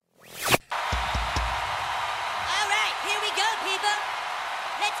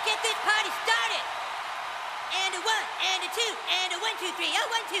two, and a 1, 2, 3. Oh,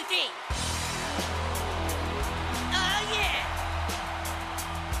 1, 2, 3. Oh, yeah.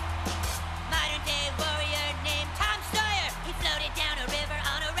 Modern day warrior named Tom Sawyer. He floated down a river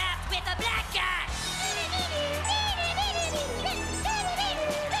on a raft with a black guy.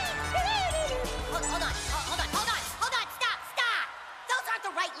 Hold on. Stop. Those aren't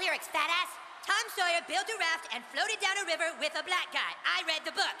the right lyrics, fat ass. Tom Sawyer built a raft and floated down a river with a black guy. I read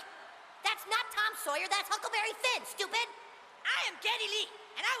the book. That's not Tom Sawyer, that's Huckleberry Finn, stupid. I am Geddy Lee,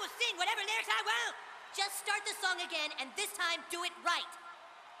 and I will sing whatever lyrics I want. Just start the song again, and this time do it right.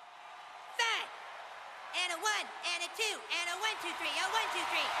 5, and a 1, and a 2, and a 1, 2, 3. Oh, 1, 2,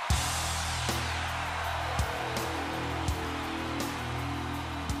 3.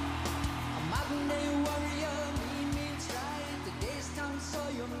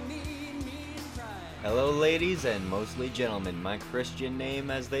 Hello ladies and mostly gentlemen, my Christian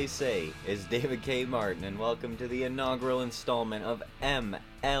name, as they say, is David K. Martin, and welcome to the inaugural installment of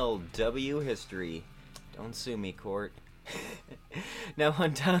MLW History. Don't sue me, court. Now,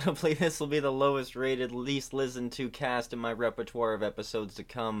 undoubtedly, this will be the lowest rated, least listened to cast in my repertoire of episodes to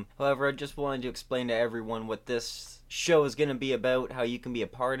come. However, I just wanted to explain to everyone what this show is going to be about, how you can be a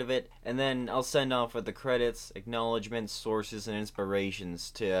part of it, and then I'll send off with the credits, acknowledgements, sources, and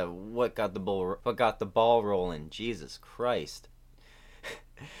inspirations to what got the ball rolling. Jesus Christ.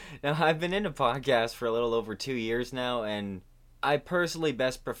 Now, I've been into podcasts for a little over 2 years now, and I personally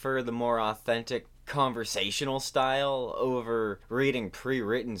best prefer the more authentic conversational style over reading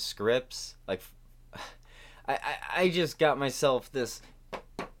pre-written scripts. Like, I just got myself this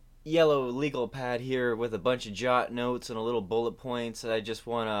yellow legal pad here with a bunch of jot notes and a little bullet points that I just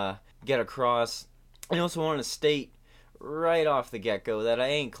want to get across. I also want to state right off the get-go that I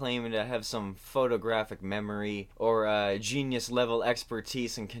ain't claiming to have some photographic memory or genius level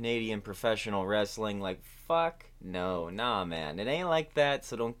expertise in Canadian professional wrestling. Like, fuck no, nah man, it ain't like that,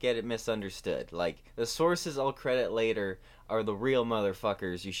 so don't get it misunderstood. Like, the sources I'll credit later are the real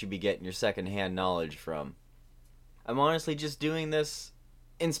motherfuckers you should be getting your secondhand knowledge from. I'm honestly just doing this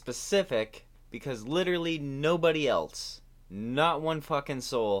in specific because literally nobody else, not one fucking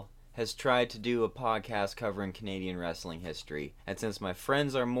soul, has tried to do a podcast covering Canadian wrestling history. And since my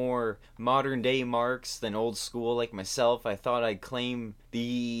friends are more modern day marks than old school like myself, I thought I'd claim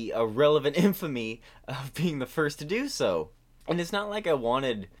the irrelevant infamy of being the first to do so. And it's not like I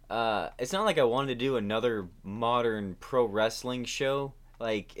wanted to do another modern pro wrestling show.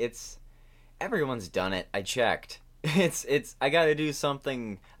 Like, everyone's done it. I checked. I gotta do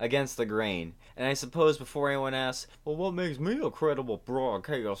something against the grain. And I suppose before anyone asks, well, what makes me a credible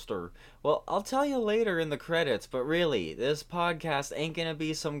broadcaster? Well, I'll tell you later in the credits, but really, this podcast ain't gonna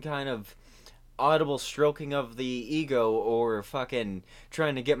be some kind of audible stroking of the ego or fucking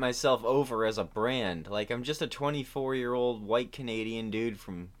trying to get myself over as a brand. Like, I'm just a 24-year-old white Canadian dude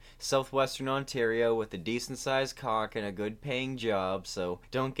from southwestern Ontario with a decent-sized cock and a good-paying job, so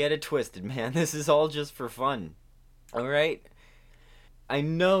don't get it twisted, man. This is all just for fun. Alright? I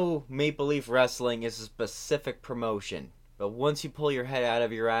know Maple Leaf Wrestling is a specific promotion, but once you pull your head out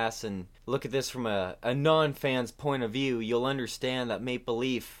of your ass and look at this from a non-fan's point of view, you'll understand that Maple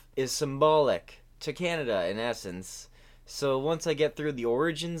Leaf is symbolic to Canada in essence. So once I get through the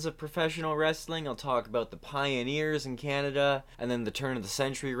origins of professional wrestling, I'll talk about the pioneers in Canada, and then the turn of the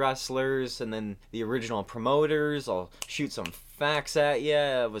century wrestlers, and then the original promoters. I'll shoot some facts at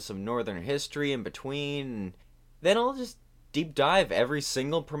you with some northern history in between, and then I'll just deep dive every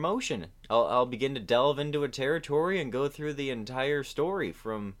single promotion. I'll begin to delve into a territory and go through the entire story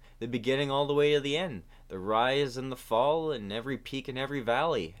from the beginning all the way to the end. The rise and the fall and every peak and every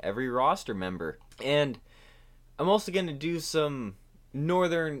valley, every roster member. And I'm also going to do some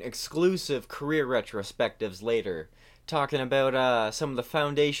northern exclusive career retrospectives later, talking about some of the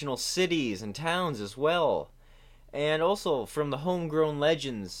foundational cities and towns as well. And also from the homegrown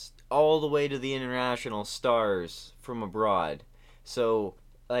legends all the way to the international stars from abroad. So,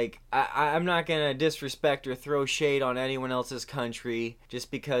 like, I'm not gonna disrespect or throw shade on anyone else's country just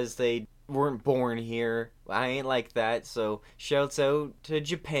because they weren't born here. I ain't like that, so shouts out to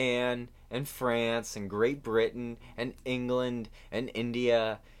Japan and France and Great Britain and England and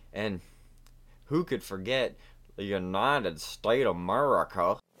India and who could forget the United States of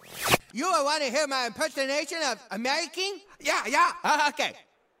America. You want to hear my impersonation of American? Yeah. Okay.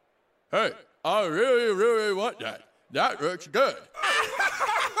 Hey, I really want that. That looks good.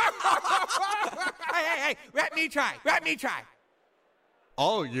 Hey, let me try.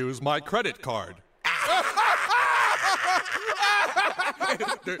 I'll use my credit card.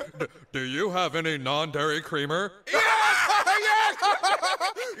 Do you have any non-dairy creamer? Yes!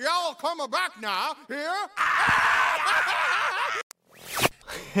 Y'all coming back now, here?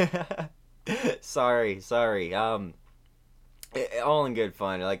 Sorry. All in good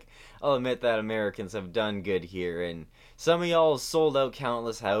fun. Like, I'll admit that Americans have done good here, and some of y'all sold out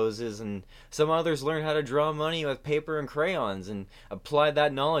countless houses, and some others learned how to draw money with paper and crayons, and applied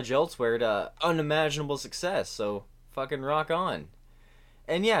that knowledge elsewhere to unimaginable success, so fucking rock on.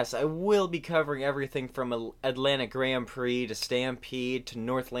 And yes, I will be covering everything from Atlantic Grand Prix to Stampede to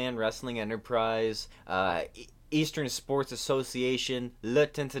Northland Wrestling Enterprise, Eastern Sports Association,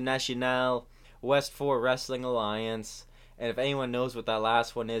 Lutte Internationale, West 4 Wrestling Alliance, and if anyone knows what that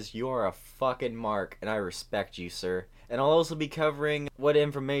last one is, you're a fucking mark, and I respect you, sir. And I'll also be covering what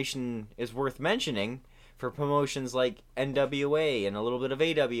information is worth mentioning for promotions like NWA and a little bit of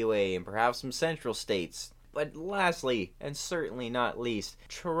AWA and perhaps some Central States. But lastly, and certainly not least,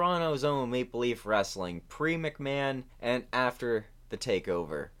 Toronto's own Maple Leaf Wrestling, pre-McMahon and after the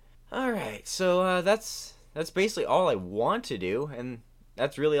takeover. Alright, so that's basically all I want to do, and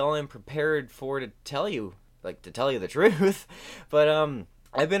that's really all I'm prepared for to tell you. Like, to tell you the truth. But,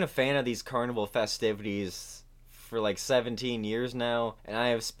 I've been a fan of these carnival festivities for like 17 years now, and I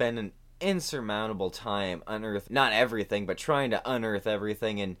have spent an insurmountable time not everything, but trying to unearth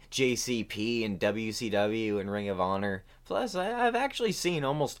everything in JCP and WCW and Ring of Honor. Plus, I've actually seen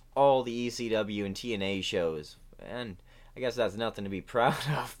almost all the ECW and TNA shows, and I guess that's nothing to be proud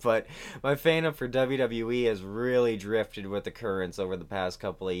of, but my fandom for WWE has really drifted with the currents over the past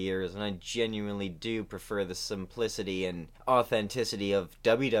couple of years, and I genuinely do prefer the simplicity and authenticity of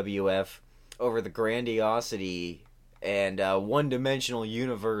WWF over the grandiosity and one-dimensional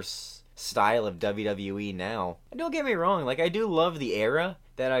universe style of WWE now. And don't get me wrong, like, I do love the era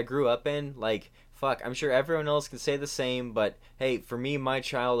that I grew up in. Like, fuck, I'm sure everyone else can say the same, but hey, for me, my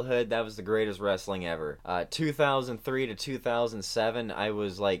childhood, that was the greatest wrestling ever. 2003 to 2007, I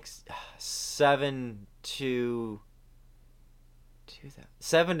was like 7 to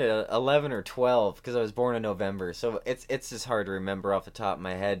 11 or 12, because I was born in November, so it's just hard to remember off the top of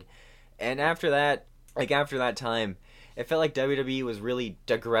my head. And after that time, it felt like WWE was really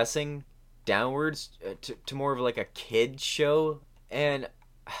digressing downwards to more of like a kid show, and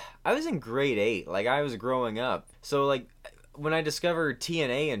I was in grade 8, like I was growing up. So like when I discovered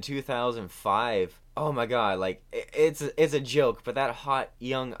TNA in 2005, oh my god, like it's a joke, but that hot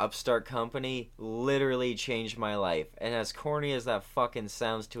young upstart company literally changed my life. And as corny as that fucking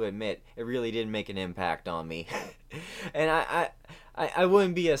sounds to admit, it really did make an impact on me. And I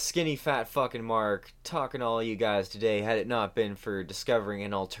wouldn't be a skinny fat fucking mark talking to all you guys today had it not been for discovering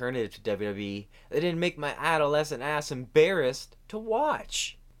an alternative to WWE that didn't make my adolescent ass embarrassed to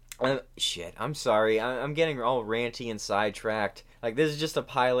watch. Shit, I'm sorry. I'm getting all ranty and sidetracked. Like, this is just a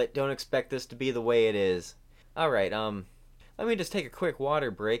pilot. Don't expect this to be the way it is. Alright, let me just take a quick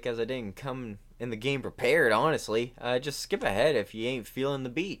water break, as I didn't come in the game prepared, honestly. Just skip ahead if you ain't feeling the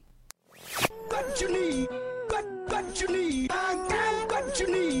beat. What you need, what you need, what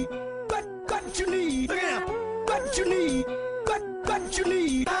you need, what you need, what you need, what you need, what you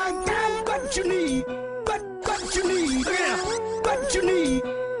need, what you need, what you need, what you need,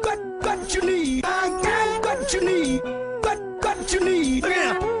 what you need, what you need,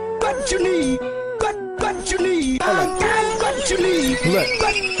 what you need, what you need, what you need,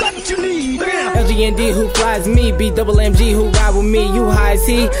 what you need. LGND who flies me, B-double-MG who ride with me. You high as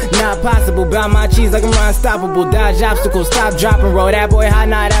he, not possible. Bound my cheese like I'm unstoppable. Dodge obstacles, stop, drop and roll. That boy high,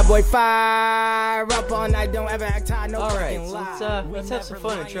 not that boy fire up all night. Don't ever act high, no fucking lie. So let's have some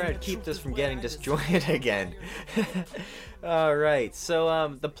fun and try to keep this from getting disjointed again. Alright,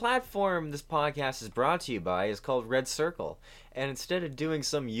 so the platform this podcast is brought to you by is called Red Circle. And instead of doing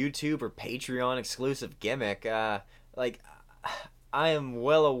some YouTube or Patreon exclusive gimmick, I am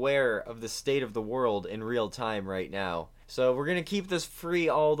well aware of the state of the world in real time right now. So we're going to keep this free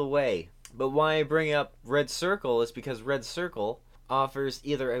all the way. But why I bring up Red Circle is because Red Circle offers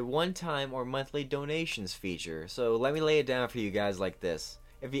either a one-time or monthly donations feature. So let me lay it down for you guys like this.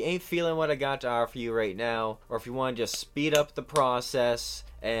 If you ain't feeling what I got to offer you right now, or if you want to just speed up the process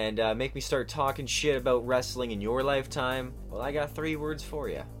and make me start talking shit about wrestling in your lifetime, well, I got 3 words for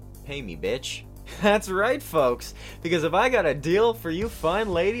you. Pay me, bitch. That's right, folks, because if I got a deal for you fine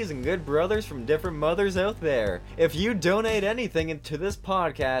ladies and good brothers from different mothers out there, if you donate anything into this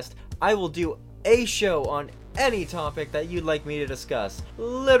podcast, I will do a show on any topic that you'd like me to discuss.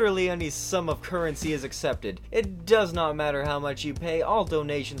 Literally any sum of currency is accepted. It does not matter how much you pay, all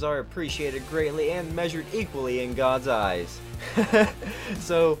donations are appreciated greatly and measured equally in God's eyes.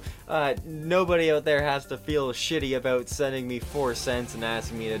 So, nobody out there has to feel shitty about sending me 4 cents and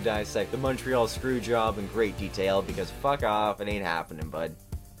asking me to dissect the Montreal screw job in great detail, because fuck off, it ain't happening, bud.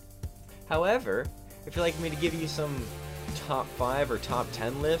 However, if you'd like me to give you some top 5 or top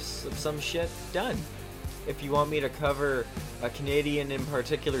 10 lists of some shit, done. If you want me to cover a Canadian in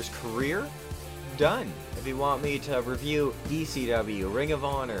particular's career, done. If you want me to review ECW, Ring of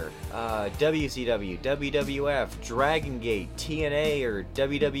Honor, WCW, WWF, Dragon Gate, TNA, or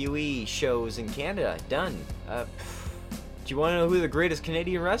WWE shows in Canada, done. Do you want to know who the greatest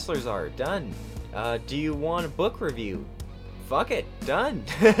Canadian wrestlers are? Done. Do you want a book review? Fuck it, done.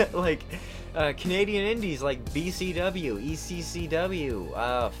 Like, Canadian indies like BCW,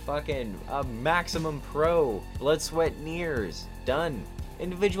 ECCW, Maximum Pro, Blood, Sweat, and Tears, done.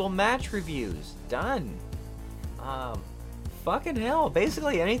 Individual match reviews, done. Fucking hell,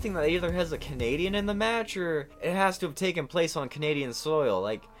 basically anything that either has a Canadian in the match or it has to have taken place on Canadian soil.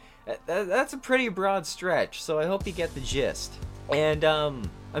 Like, that's a pretty broad stretch, so I hope you get the gist. And I'm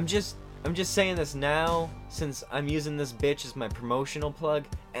just saying this now since I'm using this bitch as my promotional plug,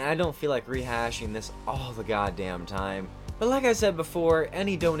 and I don't feel like rehashing this all the goddamn time. But like I said before,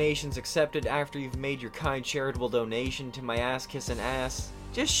 any donations accepted after you've made your kind charitable donation to my ass-kissing ass,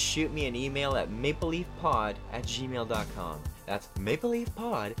 just shoot me an email at mapleleafpod@gmail.com. That's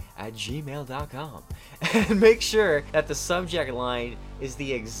mapleleafpod@gmail.com. And make sure that the subject line is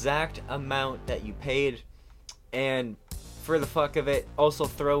the exact amount that you paid, and for the fuck of it, also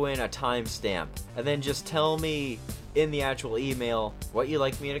throw in a timestamp. And then just tell me in the actual email what you'd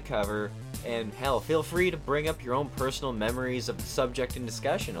like me to cover. And hell, feel free to bring up your own personal memories of the subject in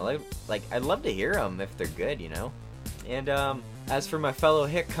discussion. I'd love to hear them if they're good, you know? And as for my fellow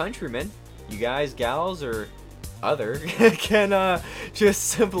hick countrymen, you guys, gals, or other, can just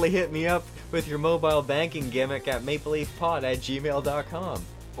simply hit me up with your mobile banking gimmick at mapleleafpod@gmail.com.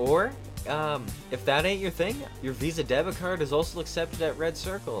 Or, if that ain't your thing, your Visa debit card is also accepted at Red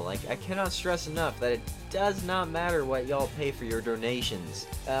Circle. Like, I cannot stress enough that it does not matter what y'all pay for your donations.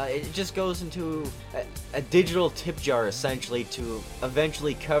 It just goes into a digital tip jar, essentially, to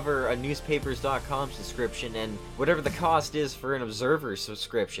eventually cover a newspapers.com subscription and whatever the cost is for an Observer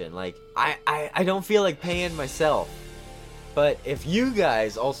subscription. Like, I don't feel like paying myself. But if you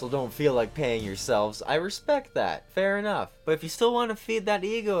guys also don't feel like paying yourselves, I respect that. Fair enough. But if you still want to feed that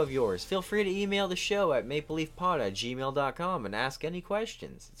ego of yours, feel free to email the show at mapleleafpod@gmail.com and ask any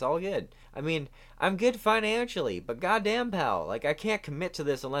questions. It's all good. I mean, I'm good financially, but goddamn, pal, like, I can't commit to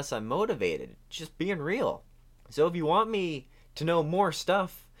this unless I'm motivated. Just being real. So if you want me to know more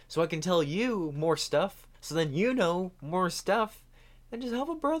stuff, so I can tell you more stuff, so then you know more stuff, then just help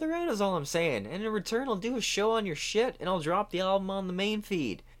a brother out is all I'm saying. And in return, I'll do a show on your shit, and I'll drop the album on the main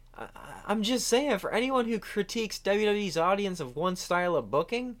feed. I'm just saying, for anyone who critiques WWE's audience of one style of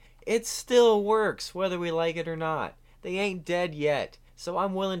booking, it still works, whether we like it or not. They ain't dead yet, so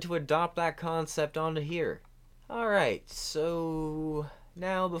I'm willing to adopt that concept onto here. Alright, so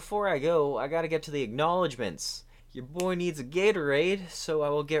now before I go, I gotta get to the acknowledgements. Your boy needs a Gatorade, so I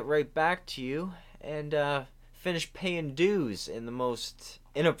will get right back to you, and finish paying dues in the most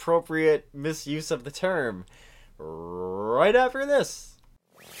inappropriate misuse of the term right after this.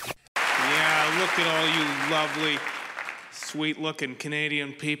 Yeah, look at all you lovely, sweet-looking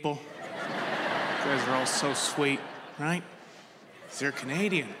Canadian people. You guys are all so sweet, right? 'Cause you're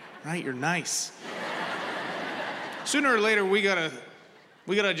Canadian, right? You're nice. Sooner or later, we gotta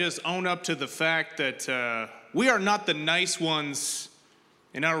just own up to the fact that we are not the nice ones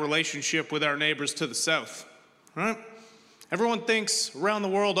in our relationship with our neighbors to the south. Right? Everyone thinks around the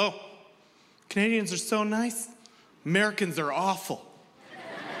world, oh, Canadians are so nice. Americans are awful.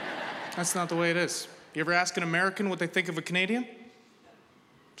 That's not the way it is. You ever ask an American what they think of a Canadian?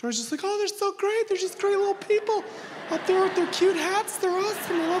 George's just like, oh, they're so great. They're just great little people. Up there with their cute hats, they're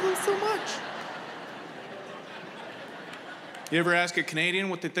awesome. I love them so much. You ever ask a Canadian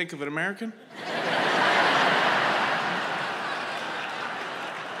what they think of an American?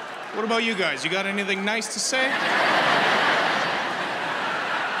 What about you guys? You got anything nice to say?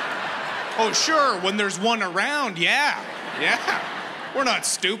 Oh, sure, when there's one around, yeah. We're not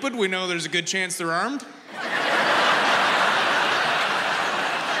stupid. We know there's a good chance they're armed.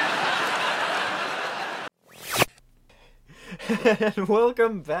 And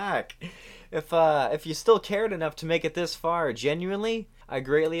welcome back. If you still cared enough to make it this far, genuinely, I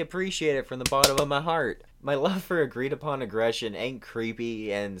greatly appreciate it from the bottom of my heart. My love for agreed upon aggression ain't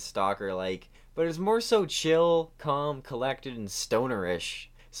creepy and stalker-like, but it's more so chill, calm, collected, and stonerish.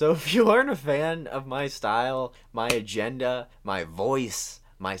 So if you aren't a fan of my style, my agenda, my voice,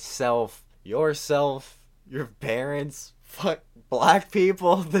 myself, yourself, your parents, fuck black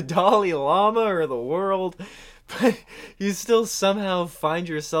people, the Dalai Lama, or the world, but you still somehow find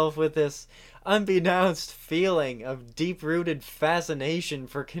yourself with this unbeknownst feeling of deep-rooted fascination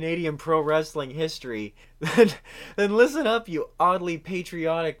for Canadian pro wrestling history, then listen up, you oddly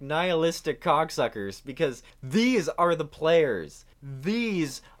patriotic, nihilistic cocksuckers, because these are the players.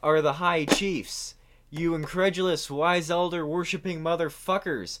 These are the high chiefs. You incredulous, wise elder worshipping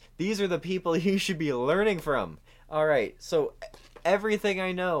motherfuckers. These are the people you should be learning from. Alright, so everything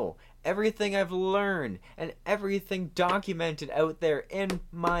I know, everything I've learned, and everything documented out there, in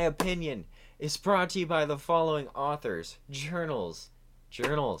my opinion, is brought to you by the following authors, journals,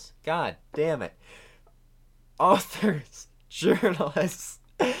 god damn it, authors, journalists,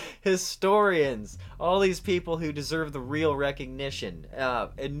 historians, all these people who deserve the real recognition,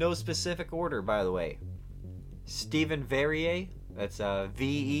 in no specific order, by the way. Stephen Verrier, that's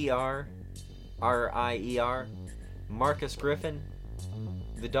Verrier, Marcus Griffin,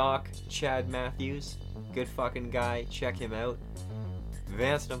 the Doc, Chad Matthews, good fucking guy, check him out.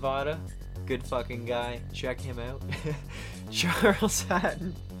 Vance Nevada, good fucking guy, check him out. Charles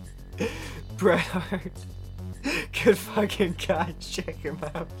Hatton, Bret Hart, good fucking guy, check him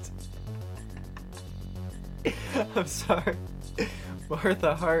out. I'm sorry.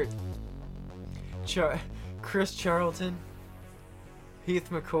 Martha Hart, Chris Charlton, Heath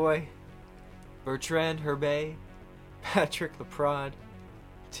McCoy, Bertrand Herbet, Patrick LaPrade,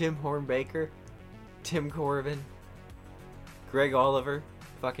 Tim Hornbaker, Tim Corbin, Greg Oliver.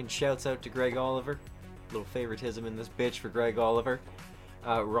 Fucking shouts out to Greg Oliver. Little favoritism in this bitch for Greg Oliver.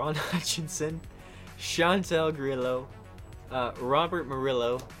 Ron Hutchinson, Chantel Grillo, Robert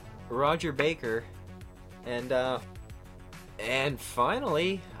Murillo, Roger Baker, and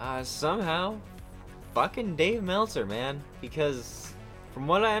finally, somehow, fucking Dave Meltzer, man. Because from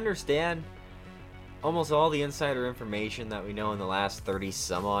what I understand, almost all the insider information that we know in the last 30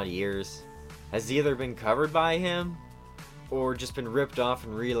 some odd years has either been covered by him or just been ripped off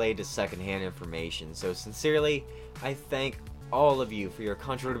and relayed as secondhand information. So sincerely, I thank all of you for your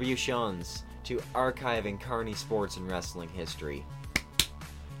contributions to archiving Carney sports and wrestling history.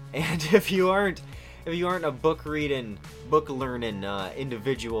 And if you aren't a book reading, book learning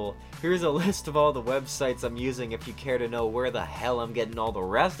individual, here's a list of all the websites I'm using if you care to know where the hell I'm getting all the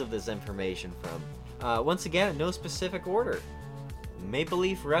rest of this information from. Once again, in no specific order.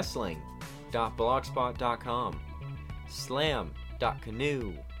 MapleLeafWrestling.blogspot.com,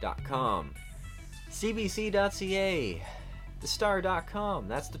 Slam.canoe.com, CBC.ca, TheStar.com,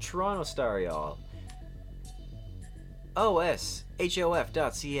 that's the Toronto Star, y'all.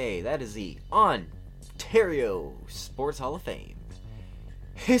 OSHOF.ca, that is the Ontario Sports Hall of Fame.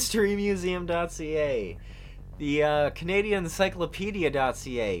 HistoryMuseum.ca, the Canadian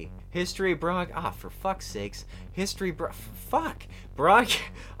Encyclopedia.ca, for fuck's sakes,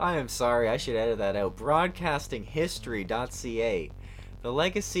 I am sorry, I should edit that out. Broadcastinghistory.ca, the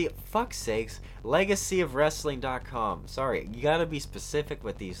legacyofwrestling.com. Sorry, you gotta be specific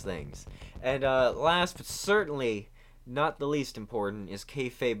with these things. And last but certainly not the least important is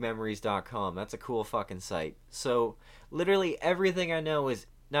kayfabememories.com. That's a cool fucking site. So literally everything I know is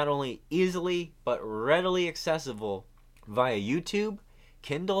not only easily but readily accessible via YouTube,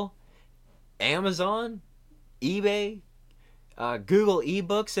 Kindle, Amazon, eBay, Google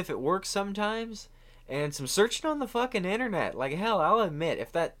eBooks if it works sometimes, and some searching on the fucking internet. Like, hell, I'll admit,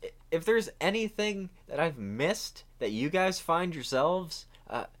 if there's anything that I've missed that you guys find yourselves,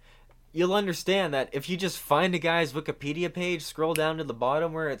 you'll understand that if you just find a guy's Wikipedia page, scroll down to the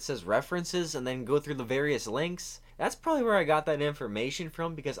bottom where it says references, and then go through the various links, that's probably where I got that information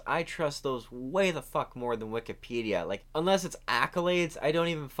from, because I trust those way the fuck more than Wikipedia. Like, unless it's accolades, I don't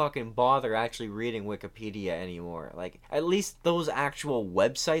even fucking bother actually reading Wikipedia anymore. Like, at least those actual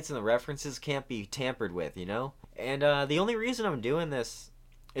websites and the references can't be tampered with, you know? And the only reason I'm doing this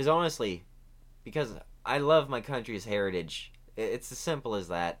is honestly because I love my country's heritage. It's as simple as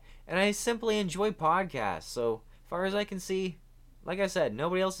that. And I simply enjoy podcasts, so as far as I can see, like I said,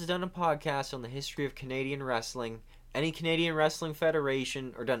 nobody else has done a podcast on the history of Canadian wrestling, any Canadian Wrestling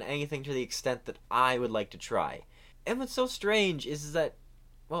Federation, or done anything to the extent that I would like to try. And what's so strange is that,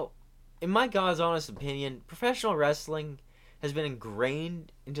 well, in my God's honest opinion, professional wrestling has been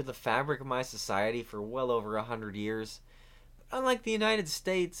ingrained into the fabric of my society for well over 100 years. But unlike the United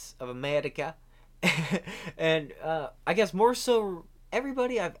States of America, and I guess more so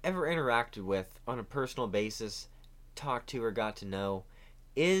everybody I've ever interacted with on a personal basis, talked to or got to know,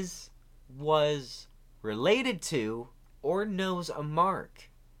 was related to or knows a mark.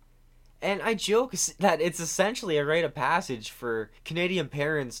 And I joke that it's essentially a rite of passage for Canadian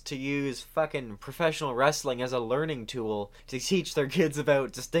parents to use fucking professional wrestling as a learning tool to teach their kids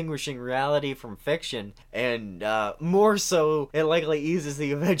about distinguishing reality from fiction. And more so, it likely eases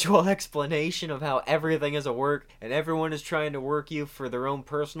the eventual explanation of how everything is a work and everyone is trying to work you for their own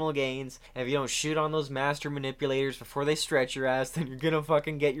personal gains. And if you don't shoot on those master manipulators before they stretch your ass, then you're gonna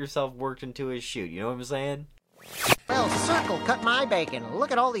fucking get yourself worked into a shoot. You know what I'm saying? Well, Circle cut my bacon.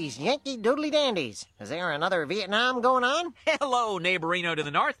 Look at all these Yankee doodly dandies. Is there another Vietnam going on? Hello, neighborino to the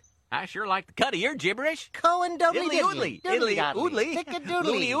north. I sure like the cut of your gibberish. Cohen doodly Diddly diddly. oodly. Tick-a-doodly.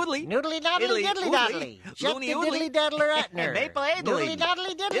 Loony oodly. Noodly doodly diddly doodly. Shut the diddly daddler Atner. Maple Adley. Doodly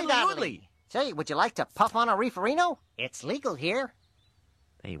doodly diddly doodly. Say, would you like to puff on a reeferino? It's legal here.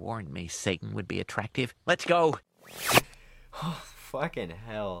 They warned me Satan would be attractive. Let's go. Oh, fucking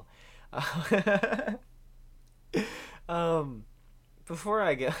hell. Before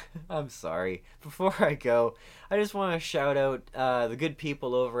I go, I'm sorry. Before I go, I just want to shout out the good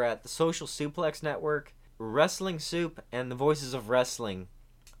people over at the Social Suplex Network, Wrestling Soup, and the Voices of Wrestling.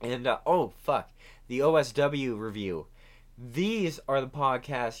 And, the OSW review. These are the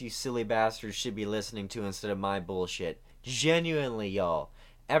podcasts you silly bastards should be listening to instead of my bullshit. Genuinely, y'all.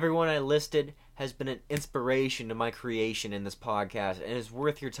 Everyone I listed has been an inspiration to my creation in this podcast and is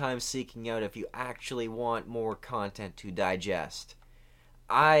worth your time seeking out if you actually want more content to digest.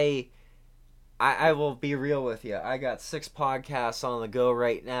 I will be real with you. I got 6 podcasts on the go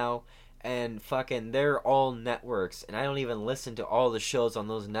right now, and fucking they're all networks, and I don't even listen to all the shows on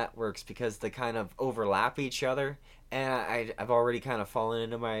those networks because they kind of overlap each other, and I've already kind of fallen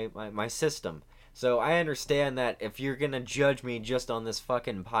into my system. So I understand that if you're gonna judge me just on this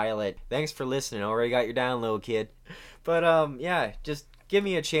fucking pilot, thanks for listening. I already got your download, kid. But yeah, just give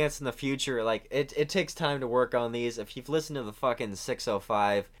me a chance in the future. Like, it takes time to work on these. If you've listened to the fucking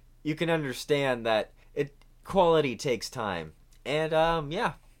 605, you can understand that quality takes time. And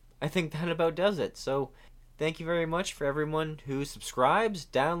yeah, I think that about does it. So thank you very much for everyone who subscribes,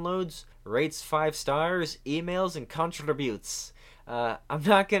 downloads, rates 5 stars, emails, and contributes. I'm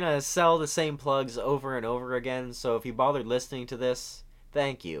not gonna sell the same plugs over and over again, so if you bothered listening to this,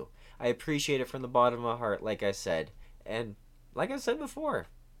 thank you. I appreciate it from the bottom of my heart, like I said. And like I said before,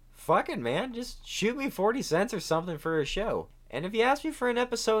 fucking man, just shoot me 40 cents or something for a show. And if you ask me for an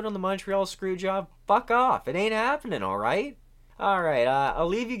episode on the Montreal Screwjob, fuck off. It ain't happening, alright? Alright, I'll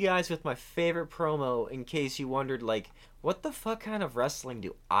leave you guys with my favorite promo in case you wondered, like, what the fuck kind of wrestling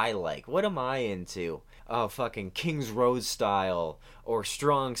do I like? What am I into? Oh, fucking King's Road style, or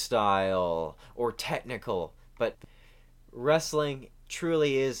strong style, or technical. But wrestling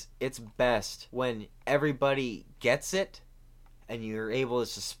truly is its best when everybody gets it, and you're able to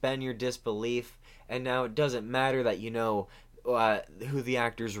suspend your disbelief, and now it doesn't matter that you know who the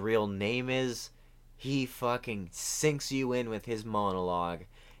actor's real name is. He fucking sinks you in with his monologue.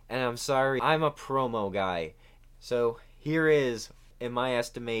 And I'm sorry, I'm a promo guy. So here is, in my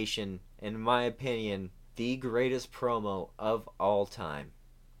estimation, in my opinion, the greatest promo of all time.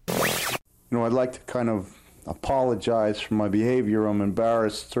 You know, I'd like to kind of apologize for my behavior. I'm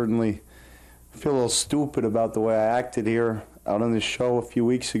embarrassed. Certainly feel a little stupid about the way I acted here out on this show a few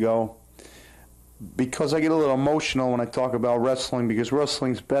weeks ago. Because I get a little emotional when I talk about wrestling, because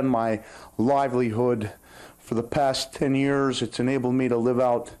wrestling's been my livelihood for the past 10 years. It's enabled me to live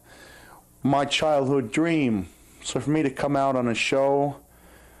out my childhood dream. So for me to come out on a show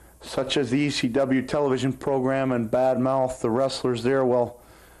such as the ECW television program and badmouth the wrestlers there, well,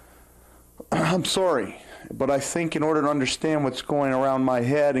 I'm sorry. But I think in order to understand what's going around my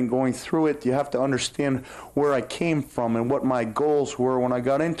head and going through it, you have to understand where I came from and what my goals were when I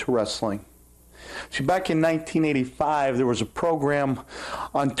got into wrestling. See, back in 1985, there was a program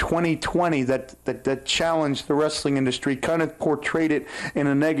on 2020 that challenged the wrestling industry, kind of portrayed it in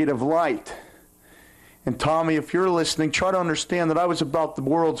a negative light. And Tommy, if you're listening, try to understand that I was about the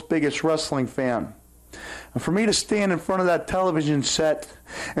world's biggest wrestling fan. And for me to stand in front of that television set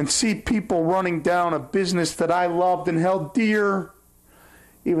and see people running down a business that I loved and held dear,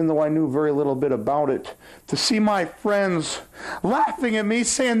 even though I knew very little bit about it, to see my friends laughing at me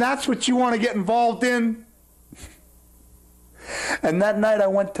saying, that's what you want to get involved in? And that night I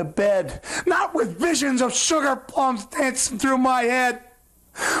went to bed, not with visions of sugar plums dancing through my head,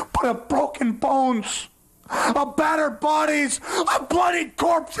 but of broken bones, of battered bodies, of bloodied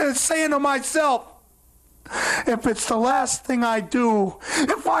corpses, saying to myself, if it's the last thing I do,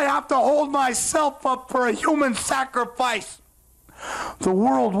 if I have to hold myself up for a human sacrifice, the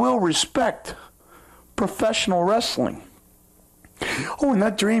world will respect professional wrestling. Oh, and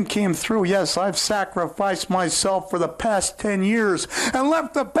that dream came through. Yes, I've sacrificed myself for the past 10 years and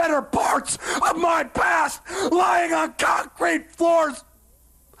left the better parts of my past lying on concrete floors.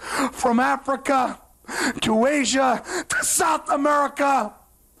 From Africa to Asia to South America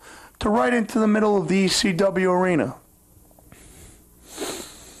to right into the middle of the ECW arena.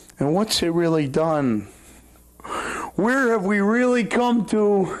 And what's it really done? Where have we really come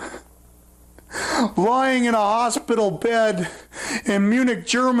to? Lying in a hospital bed in Munich,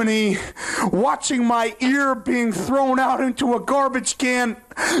 Germany, watching my ear being thrown out into a garbage can,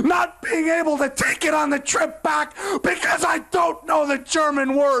 not being able to take it on the trip back because I don't know the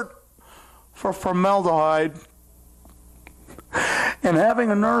German word for formaldehyde. And having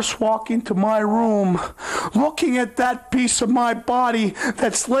a nurse walk into my room, looking at that piece of my body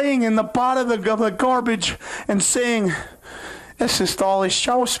that's laying in the bottom of the garbage and saying, "Es ist alles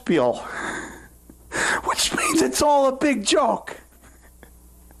Schauspiel," which means it's all a big joke.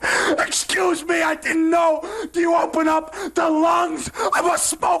 Excuse me, I didn't know. Do you open up the lungs of a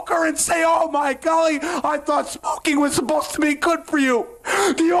smoker and say, "Oh my golly, I thought smoking was supposed to be good for you"?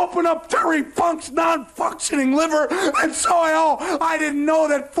 Do you open up Terry Funk's non-functioning liver and say, "Oh, I didn't know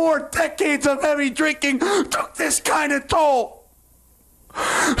that 4 decades of heavy drinking took this kind of toll"?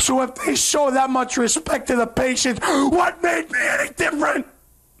 So if they show that much respect to the patient, what made me any different?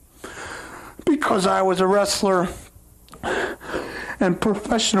 Because I was a wrestler. And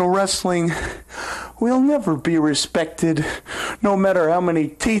professional wrestling will never be respected, no matter how many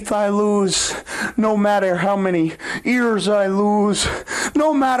teeth I lose, no matter how many ears I lose,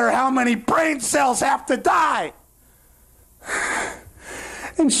 no matter how many brain cells have to die.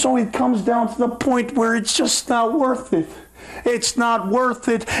 And so it comes down to the point where it's just not worth it. It's not worth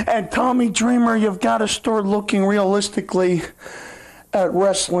it. And Tommy Dreamer, you've got to start looking realistically at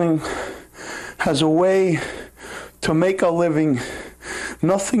wrestling as a way to make a living.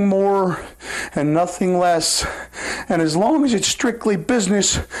 Nothing more and nothing less. And as long as it's strictly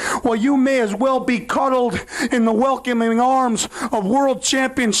business, well, you may as well be cuddled in the welcoming arms of World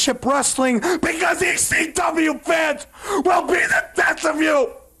Championship Wrestling, because ECW fans will be the death of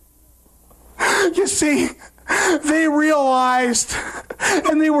you. You see, they realized,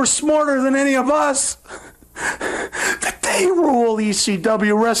 and they were smarter than any of us, that they rule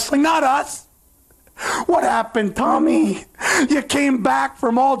ECW Wrestling, not us. What happened, Tommy? You came back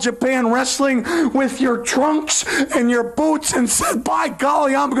from All Japan Wrestling with your trunks and your boots and said, "By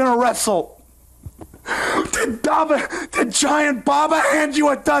golly, I'm going to wrestle." Did Giant Baba hand you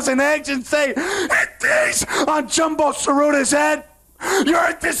a dozen eggs and say, "Hit these on Jumbo Tsuruda's head"? You're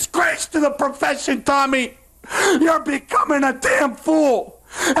a disgrace to the profession, Tommy. You're becoming a damn fool.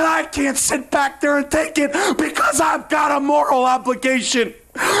 And I can't sit back there and take it because I've got a moral obligation.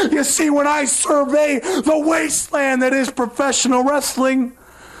 You see, when I survey the wasteland that is professional wrestling,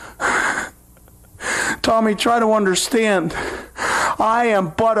 Tommy, try to understand, I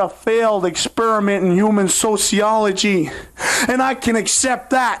am but a failed experiment in human sociology, and I can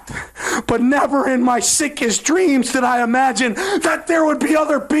accept that. But never in my sickest dreams did I imagine that there would be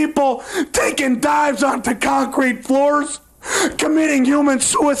other people taking dives onto concrete floors, committing human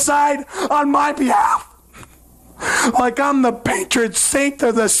suicide on my behalf. Like I'm the patron saint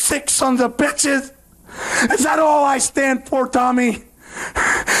of the sick sons of bitches. Is that all I stand for, Tommy?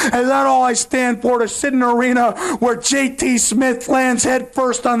 Is that all I stand for, to sit in an arena where JT Smith lands head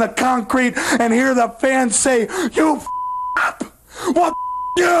first on the concrete and hear the fans say, "You up? Well,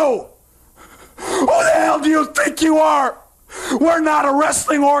 you? Who the hell do you think you are? We're not a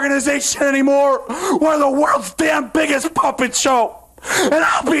wrestling organization anymore. We're the world's damn biggest puppet show. And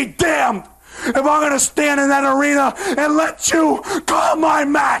I'll be damned if I'm going to stand in that arena and let you call my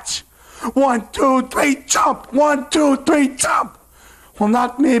match. 1, 2, 3, jump. 1, 2, 3, jump." Well,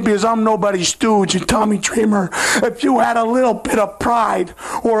 not me, because I'm nobody's stooge. And Tommy Dreamer, if you had a little bit of pride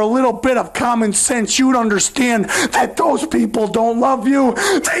or a little bit of common sense, you'd understand that those people don't love you.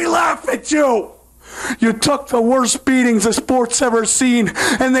 They laugh at you. You took the worst beatings the sport's ever seen,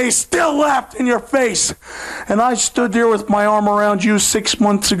 and they still laughed in your face. And I stood there with my arm around you 6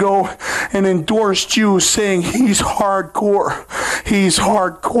 months ago and endorsed you, saying, "He's hardcore. He's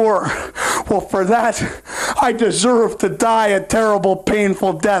hardcore." Well, for that, I deserve to die a terrible,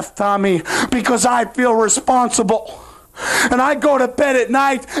 painful death, Tommy, because I feel responsible. And I go to bed at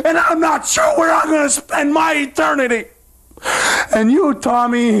night, and I'm not sure where I'm going to spend my eternity. And you,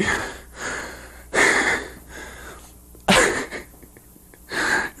 Tommy,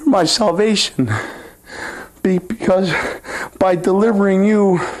 you're my salvation, because by delivering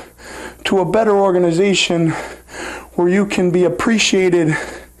you to a better organization where you can be appreciated,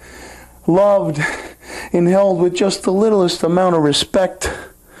 loved, and held with just the littlest amount of respect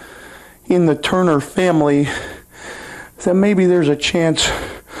in the Turner family, that maybe there's a chance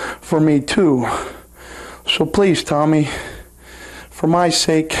for me too. So please, Tommy, for my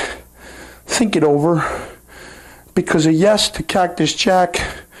sake, think it over, because a yes to Cactus Jack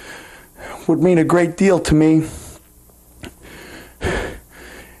would mean a great deal to me,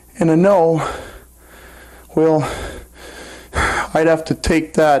 and a no, well, I'd have to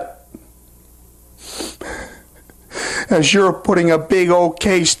take that as you're putting a big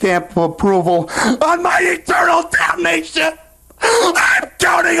OK stamp of approval on my eternal damnation. I'm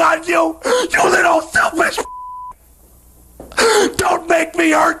counting on you, you little selfish. Don't make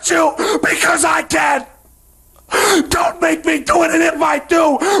me hurt you, because I can. Don't make me do it, and if I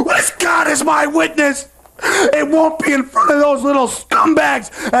do, as God is my witness, it won't be in front of those little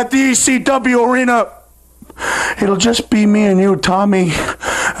scumbags at the ECW arena. It'll just be me and you, Tommy,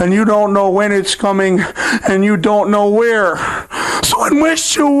 and you don't know when it's coming, and you don't know where. So I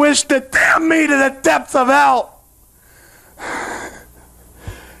wish you wish to damn me to the depths of hell.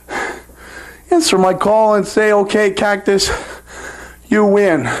 Answer my call and say, okay, Cactus, you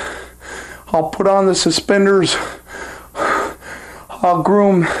win. I'll put on the suspenders. I'll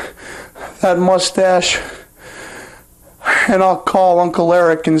groom that mustache. And I'll call Uncle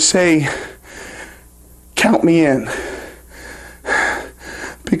Eric and say, count me in.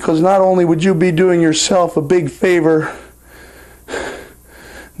 Because not only would you be doing yourself a big favor,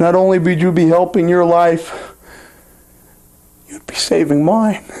 not only would you be helping your life, you'd be saving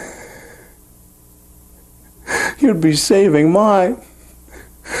mine. You'd be saving mine.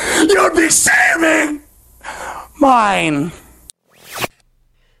 You'd be saving mine.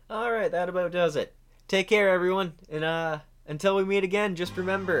 Alright, that about does it. Take care, everyone. And until we meet again, just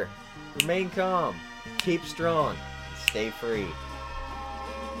remember, remain calm, keep strong, and stay free.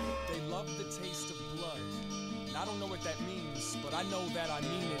 They love the taste of blood. And I don't know what that means, but I know that I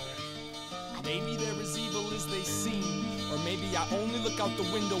mean it. Maybe they're as evil as they seem, or maybe I only look out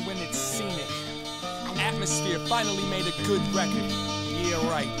the window when it's scenic. Atmosphere finally made a good record. Yeah,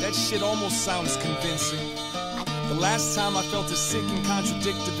 right, that shit almost sounds convincing. The last time I felt as sick and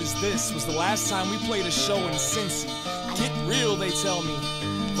contradictive as this was the last time we played a show in Cincy. Get real, they tell me.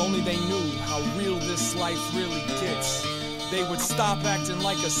 If only they knew how real this life really gets. They would stop acting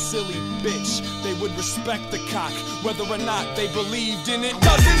like a silly bitch. They would respect the cock, whether or not they believed in it.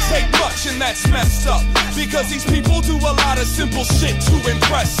 Doesn't take much, and that's messed up, because these people do a lot of simple shit to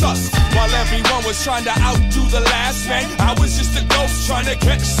impress us. While everyone was trying to outdo the last man, I was just a ghost trying to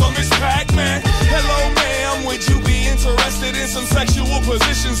catch some Miss Pac-Man. Hello, ma'am, would you be interested in some sexual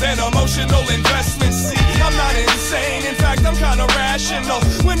positions and emotional investments? See, I'm not insane, in fact, I'm kinda rational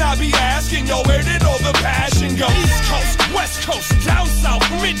when I be asking, yo, where did all the passion go? East Coast, West Coast, down south,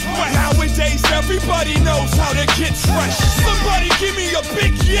 Midwest. Nowadays everybody knows how to get fresh. Somebody give me a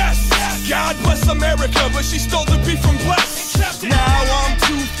big yes. God bless America, but she stole the beef from Bless. Now I'm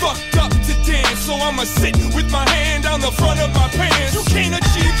too fucked up to dance, so I'ma sit with my hand on the front of my pants. You can't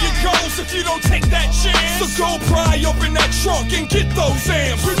achieve your goals if you don't take that chance. So go pry open that trunk and get those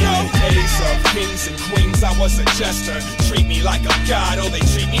amps. You know, days of kings and queens, I was a jester. Treat me like a god, or they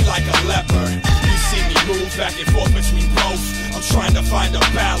treat me like a leper. See me move back and forth between both. I'm trying to find a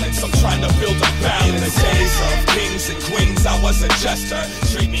balance, I'm trying to build a balance. In the days of kings and queens, I was a jester.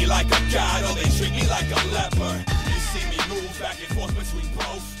 Treat me like a god, or they treat me like a leper. You see me move back and forth between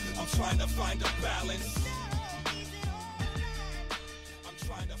both. I'm trying to find a balance. I'm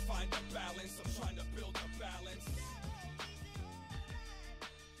trying to find a balance.